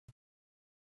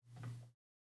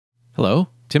Hello,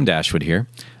 Tim Dashwood here.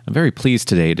 I'm very pleased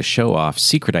today to show off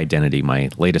Secret Identity,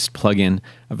 my latest plugin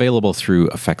available through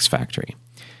Effects Factory.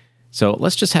 So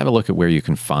let's just have a look at where you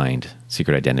can find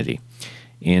Secret Identity.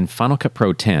 In Final Cut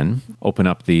Pro 10, open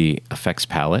up the Effects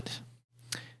palette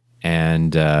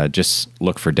and just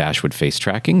look for Dashwood Face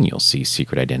Tracking. You'll see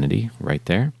Secret Identity right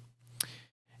there.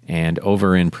 And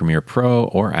over in Premiere Pro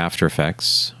or After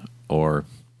Effects or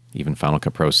even Final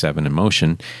Cut Pro 7 in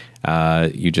Motion,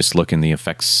 you just look in the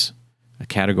Effects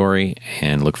category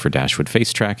and look for Dashwood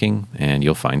Face Tracking, and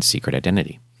you'll find Secret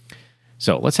Identity.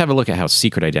 So let's have a look at how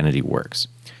Secret Identity works.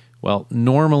 Well,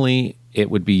 normally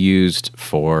it would be used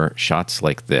for shots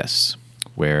like this,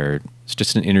 where it's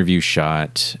just an interview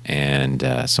shot and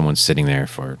someone's sitting there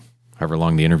for however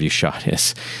long the interview shot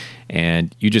is,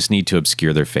 and you just need to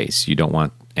obscure their face. You don't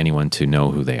want anyone to know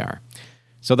who they are.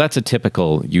 So that's a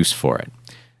typical use for it.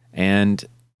 And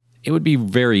it would be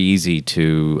very easy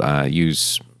to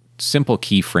use simple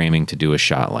keyframing to do a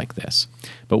shot like this.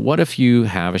 But what if you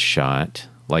have a shot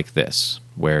like this,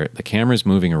 where the camera's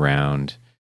moving around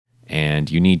and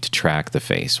you need to track the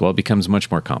face? Well, it becomes much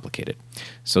more complicated.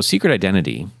 So Secret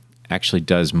Identity actually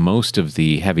does most of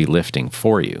the heavy lifting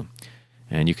for you.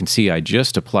 And you can see I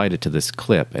just applied it to this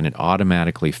clip and it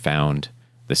automatically found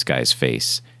this guy's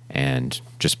face and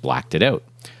just blacked it out.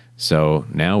 So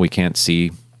now we can't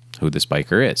see who this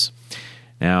biker is.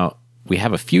 Now, we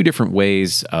have a few different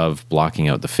ways of blocking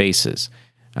out the faces.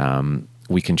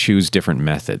 We can choose different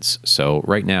methods. So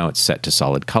right now it's set to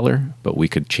solid color, but we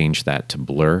could change that to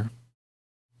blur,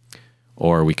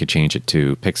 or we could change it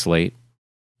to Pixelate,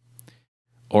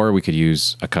 or we could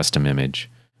use a custom image.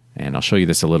 And I'll show you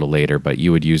this a little later, but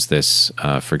you would use this,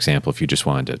 for example, if you just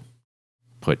wanted to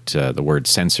put the word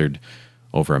censored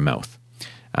over a mouth.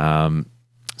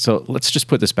 So let's just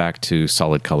put this back to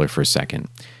solid color for a second.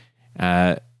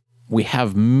 We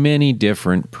have many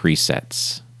different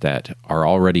presets that are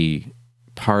already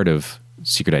part of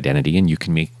Secret Identity, and you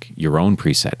can make your own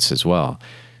presets as well.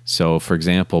 So for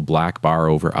example, black bar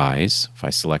over eyes. If I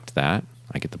select that,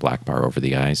 I get the black bar over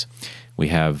the eyes. We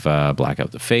have black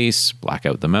out the face, black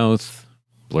out the mouth,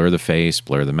 blur the face,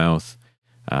 blur the mouth,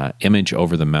 image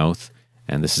over the mouth.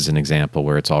 And this is an example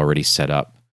where it's already set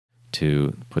up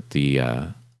to put the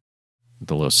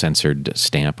little censored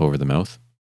stamp over the mouth.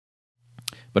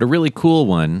 But a really cool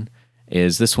one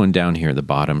is this one down here at the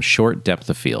bottom, short depth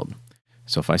of field.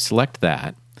 So if I select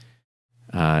that,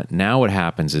 now what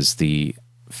happens is the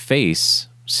face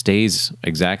stays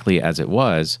exactly as it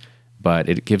was, but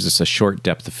it gives us a short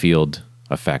depth of field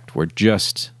effect where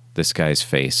just this guy's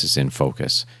face is in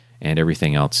focus and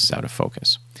everything else is out of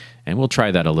focus. And we'll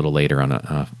try that a little later on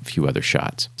a few other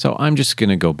shots. So I'm just going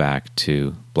to go back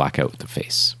to black out the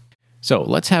face. So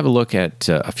let's have a look at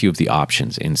a few of the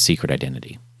options in Secret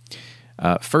Identity.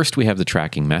 First, we have the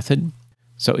tracking method.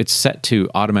 So it's set to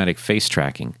automatic face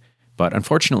tracking, but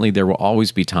unfortunately there will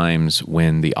always be times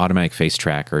when the automatic face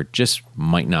tracker just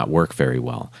might not work very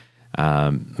well.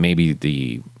 Maybe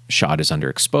the shot is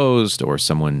underexposed, or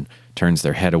someone turns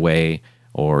their head away,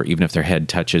 or even if their head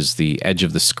touches the edge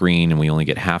of the screen and we only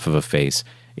get half of a face,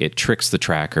 it tricks the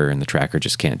tracker and the tracker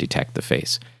just can't detect the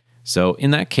face. So in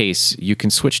that case, you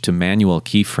can switch to manual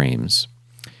keyframes,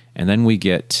 and then we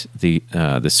get the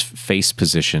this face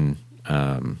position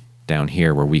down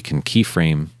here where we can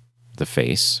keyframe the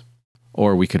face,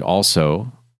 or we could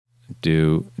also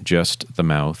do just the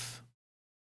mouth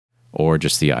or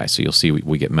just the eye. So you'll see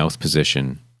we get mouth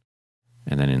position,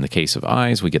 and then in the case of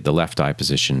eyes, we get the left eye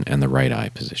position and the right eye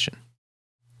position.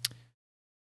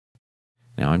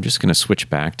 Now I'm just going to switch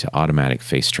back to automatic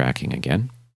face tracking again,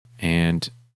 and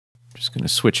just going to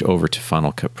switch over to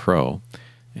Final Cut Pro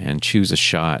and choose a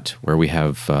shot where we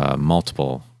have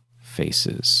multiple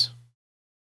faces.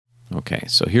 Okay,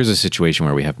 so here's a situation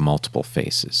where we have multiple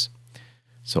faces.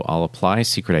 So I'll apply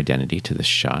Secret Identity to this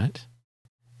shot,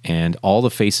 and all the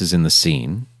faces in the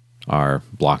scene are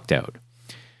blocked out.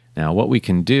 Now what we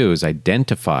can do is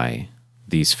identify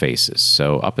these faces.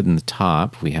 So up in the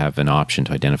top, we have an option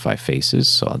to identify faces,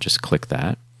 so I'll just click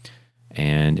that.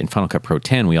 And in Final Cut Pro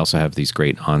 10, we also have these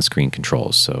great on-screen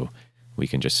controls, so we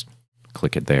can just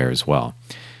click it there as well.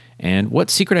 And what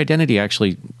Secret Identity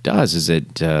actually does is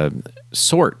it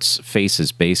sorts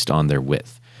faces based on their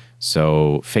width.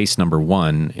 So face number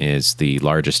 1 is the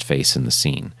largest face in the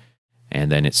scene,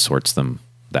 and then it sorts them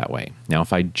that way. Now,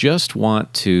 if I just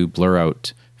want to blur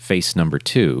out face number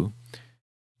 2,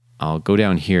 I'll go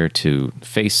down here to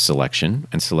face selection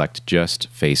and select just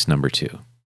face number 2.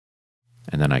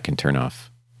 And then I can turn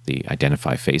off the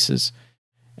identify faces.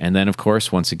 And then, of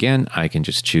course, once again, I can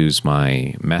just choose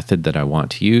my method that I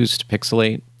want to use to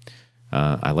pixelate.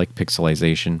 I like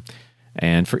pixelization.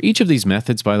 And for each of these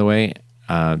methods, by the way,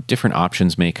 different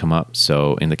options may come up.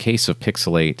 So in the case of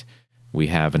Pixelate, we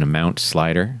have an amount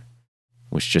slider,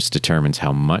 which just determines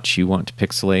how much you want to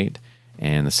pixelate,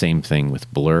 and the same thing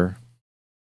with blur.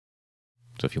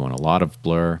 So if you want a lot of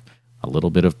blur, a little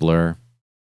bit of blur.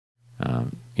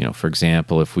 For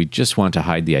example, if we just want to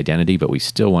hide the identity, but we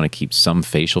still want to keep some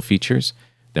facial features,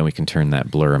 then we can turn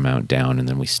that blur amount down, and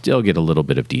then we still get a little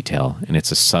bit of detail, and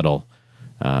it's a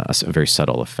very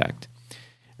subtle effect.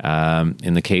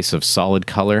 In the case of solid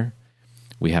color,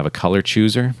 we have a color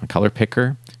chooser, a color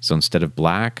picker. So instead of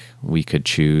black, we could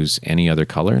choose any other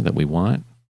color that we want,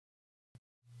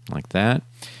 like that.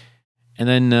 And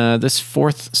then this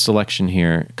fourth selection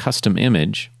here, custom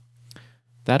image,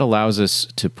 that allows us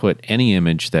to put any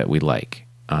image that we like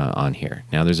on here.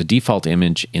 Now there's a default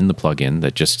image in the plugin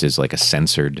that just is like a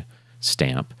censored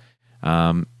stamp.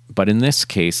 But in this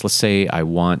case, let's say I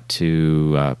want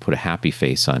to put a happy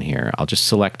face on here. I'll just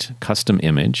select custom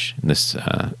image in this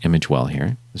image well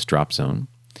here, this drop zone.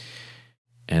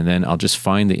 And then I'll just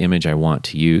find the image I want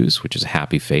to use, which is a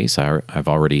happy face. I've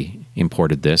already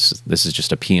imported this. This is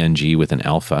just a PNG with an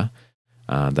alpha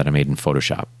that I made in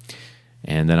Photoshop.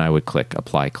 And then I would click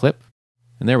Apply Clip.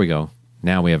 And there we go.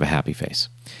 Now we have a happy face.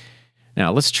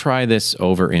 Now let's try this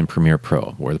over in Premiere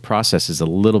Pro, where the process is a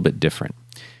little bit different.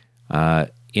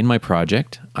 In my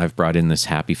project, I've brought in this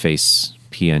happy face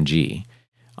PNG.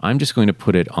 I'm just going to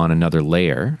put it on another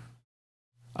layer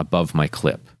above my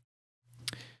clip.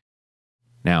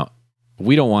 Now,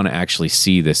 we don't want to actually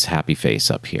see this happy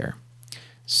face up here.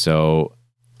 So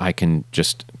I can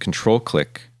just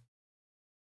control-click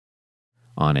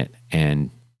on it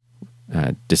and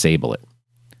disable it.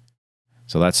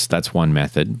 So that's one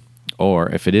method. Or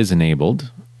if it is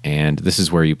enabled, and this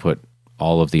is where you put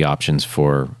all of the options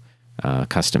for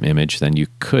custom image, then you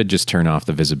could just turn off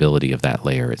the visibility of that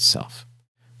layer itself.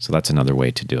 So that's another way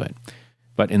to do it.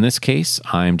 But in this case,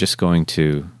 I'm just going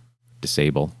to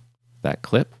disable that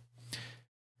clip.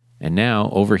 And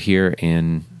now over here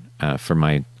in for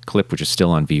my clip, which is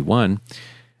still on V1,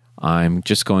 I'm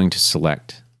just going to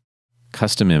select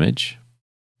custom image.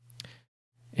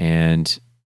 And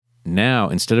now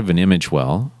instead of an image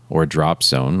well or a drop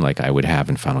zone like I would have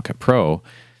in Final Cut Pro,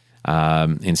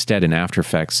 instead in After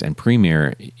Effects and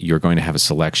Premiere, you're going to have a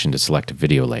selection to select a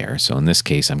video layer. So in this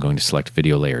case, I'm going to select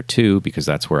video layer 2 because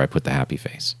that's where I put the happy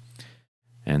face.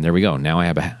 And there we go. Now I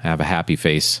have a happy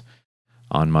face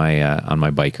on my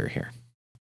biker here.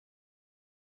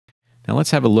 Now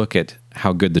let's have a look at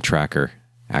how good the tracker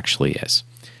actually is.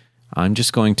 I'm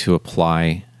just going to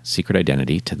apply secret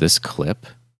identity to this clip,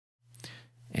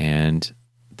 and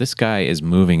this guy is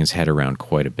moving his head around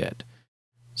quite a bit.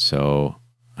 So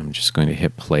I'm just going to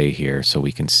hit play here so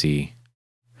we can see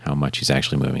how much he's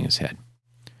actually moving his head.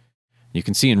 You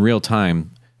can see in real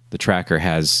time the tracker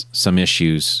has some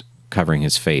issues covering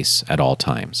his face at all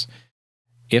times.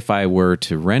 If I were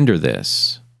to render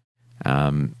this,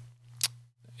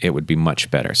 it would be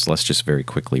much better. So let's just very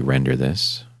quickly render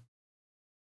this.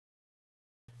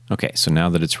 Okay, so now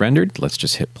that it's rendered, let's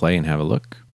just hit play and have a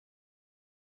look.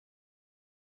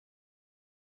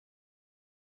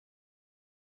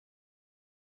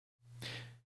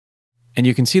 And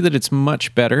you can see that it's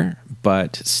much better,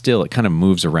 but still it kind of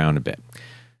moves around a bit.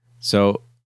 So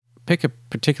pick a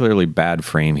particularly bad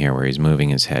frame here where he's moving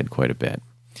his head quite a bit.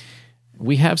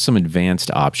 We have some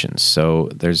advanced options. So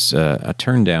there's a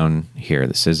turn down here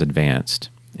that says advanced.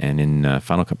 And in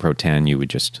Final Cut Pro 10, you would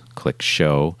just click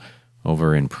show.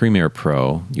 Over in Premiere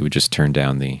Pro, you would just turn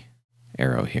down the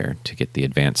arrow here to get the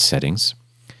advanced settings.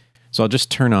 So I'll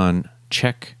just turn on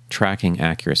check tracking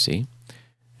accuracy.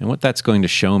 And what that's going to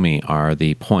show me are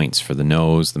the points for the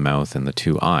nose, the mouth, and the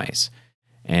two eyes.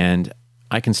 And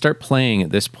I can start playing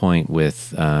at this point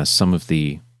with some of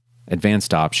the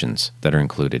advanced options that are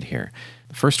included here.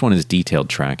 The first one is detailed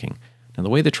tracking. Now, the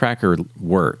way the tracker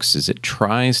works is it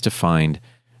tries to find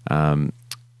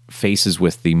faces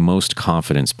with the most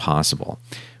confidence possible.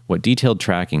 What detailed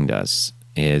tracking does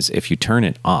is if you turn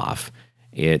it off,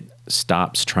 it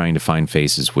stops trying to find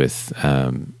faces with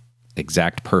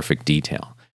exact perfect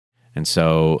detail. And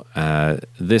so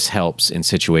this helps in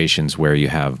situations where you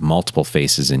have multiple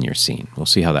faces in your scene. We'll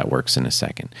see how that works in a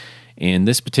second. In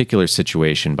this particular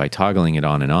situation, by toggling it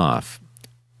on and off,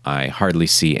 I hardly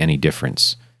see any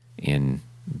difference in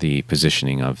the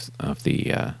positioning of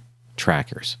the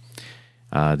trackers.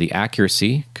 The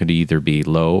accuracy could either be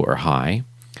low or high.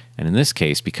 And in this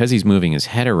case, because he's moving his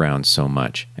head around so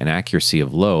much, an accuracy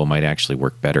of low might actually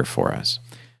work better for us.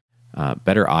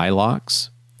 Better eye locks.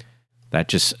 That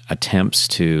just attempts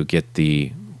to get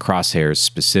the crosshairs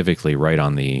specifically right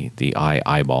on the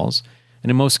eyeballs. And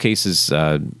in most cases,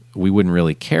 we wouldn't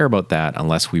really care about that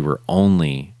unless we were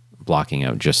only blocking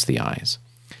out just the eyes.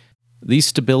 These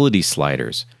stability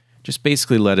sliders just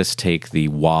basically let us take the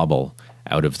wobble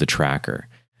out of the tracker.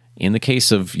 In the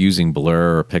case of using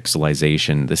blur or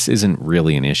pixelization, this isn't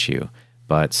really an issue.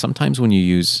 But sometimes when you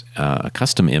use a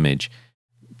custom image,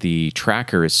 the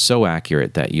tracker is so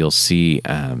accurate that you'll see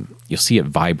it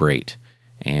vibrate.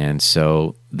 And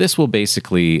so this will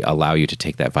basically allow you to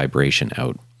take that vibration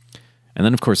out. And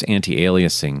then, of course,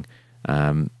 anti-aliasing.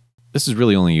 This is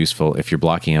really only useful if you're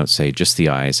blocking out, say, just the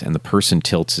eyes and the person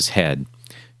tilts his head.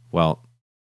 Well,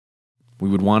 we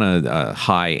would want a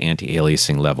high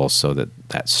anti-aliasing level so that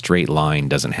that straight line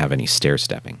doesn't have any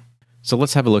stair-stepping. So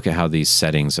let's have a look at how these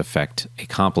settings affect a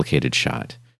complicated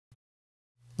shot.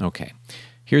 Okay,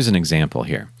 here's an example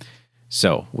here.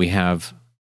 So we have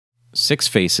 6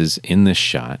 faces in this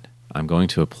shot. I'm going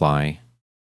to apply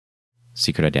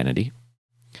secret identity.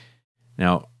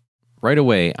 Now, right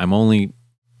away, I'm only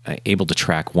able to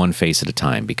track one face at a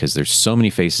time because there's so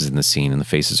many faces in the scene and the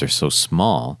faces are so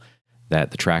small that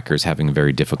the tracker is having a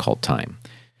very difficult time.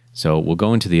 So we'll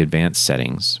go into the advanced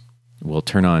settings. We'll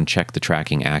turn on check the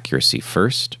tracking accuracy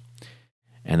first.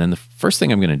 And then the first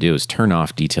thing I'm going to do is turn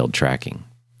off detailed tracking.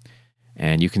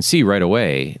 And you can see right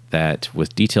away that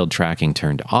with detailed tracking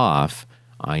turned off,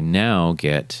 I now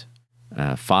get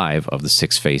 5 of the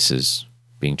 6 faces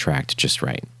being tracked just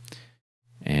right.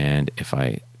 And if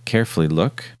I carefully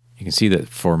look, you can see that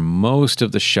for most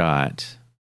of the shot,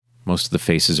 most of the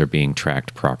faces are being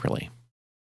tracked properly.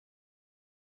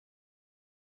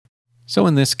 So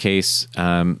in this case,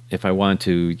 if I want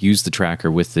to use the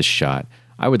tracker with this shot,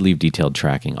 I would leave detailed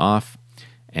tracking off.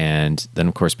 And then,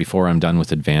 of course, before I'm done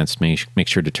with advanced, make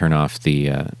sure to turn off the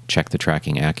check the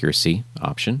tracking accuracy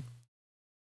option.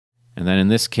 And then in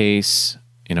this case,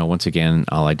 once again,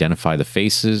 I'll identify the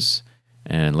faces.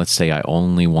 And let's say I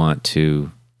only want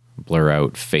to blur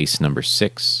out face number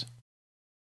 6.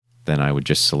 Then I would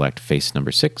just select face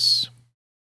number 6.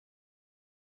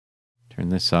 Turn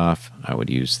this off. I would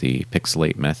use the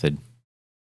Pixelate method.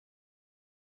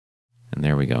 And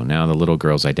there we go. Now the little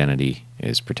girl's identity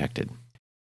is protected.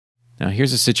 Now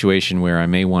here's a situation where I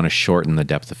may want to shorten the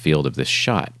depth of field of this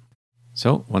shot.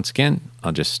 So once again,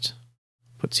 I'll just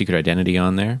put secret identity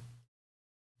on there.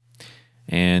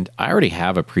 And I already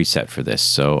have a preset for this,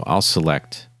 so I'll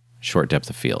select short depth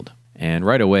of field. And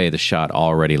right away, the shot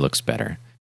already looks better.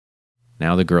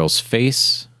 Now the girl's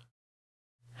face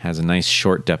has a nice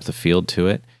short depth of field to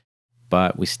it,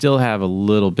 but we still have a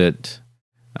little bit,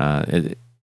 the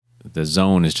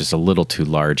zone is just a little too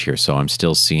large here, so I'm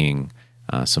still seeing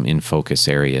some in-focus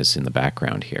areas in the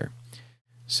background here.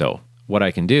 So what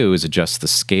I can do is adjust the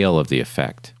scale of the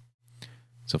effect.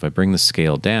 So if I bring the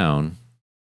scale down,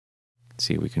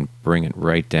 see, we can bring it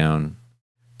right down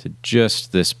to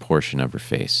just this portion of her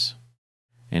face.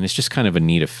 And it's just kind of a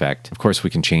neat effect. Of course,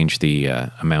 we can change the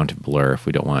amount of blur if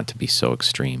we don't want it to be so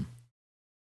extreme.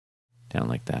 Down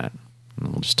like that. And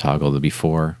we'll just toggle the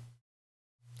before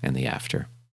and the after.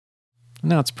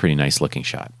 Now it's a pretty nice looking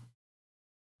shot.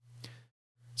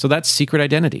 So that's secret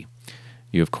identity.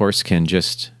 You, of course, can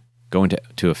just go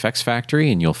into Effects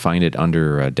Factory and you'll find it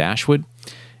under Dashwood.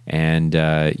 And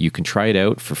you can try it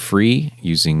out for free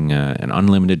using an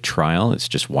unlimited trial. It's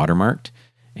just watermarked.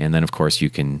 And then, of course, you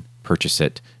can purchase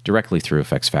it directly through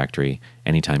Effects Factory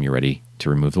anytime you're ready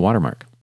to remove the watermark.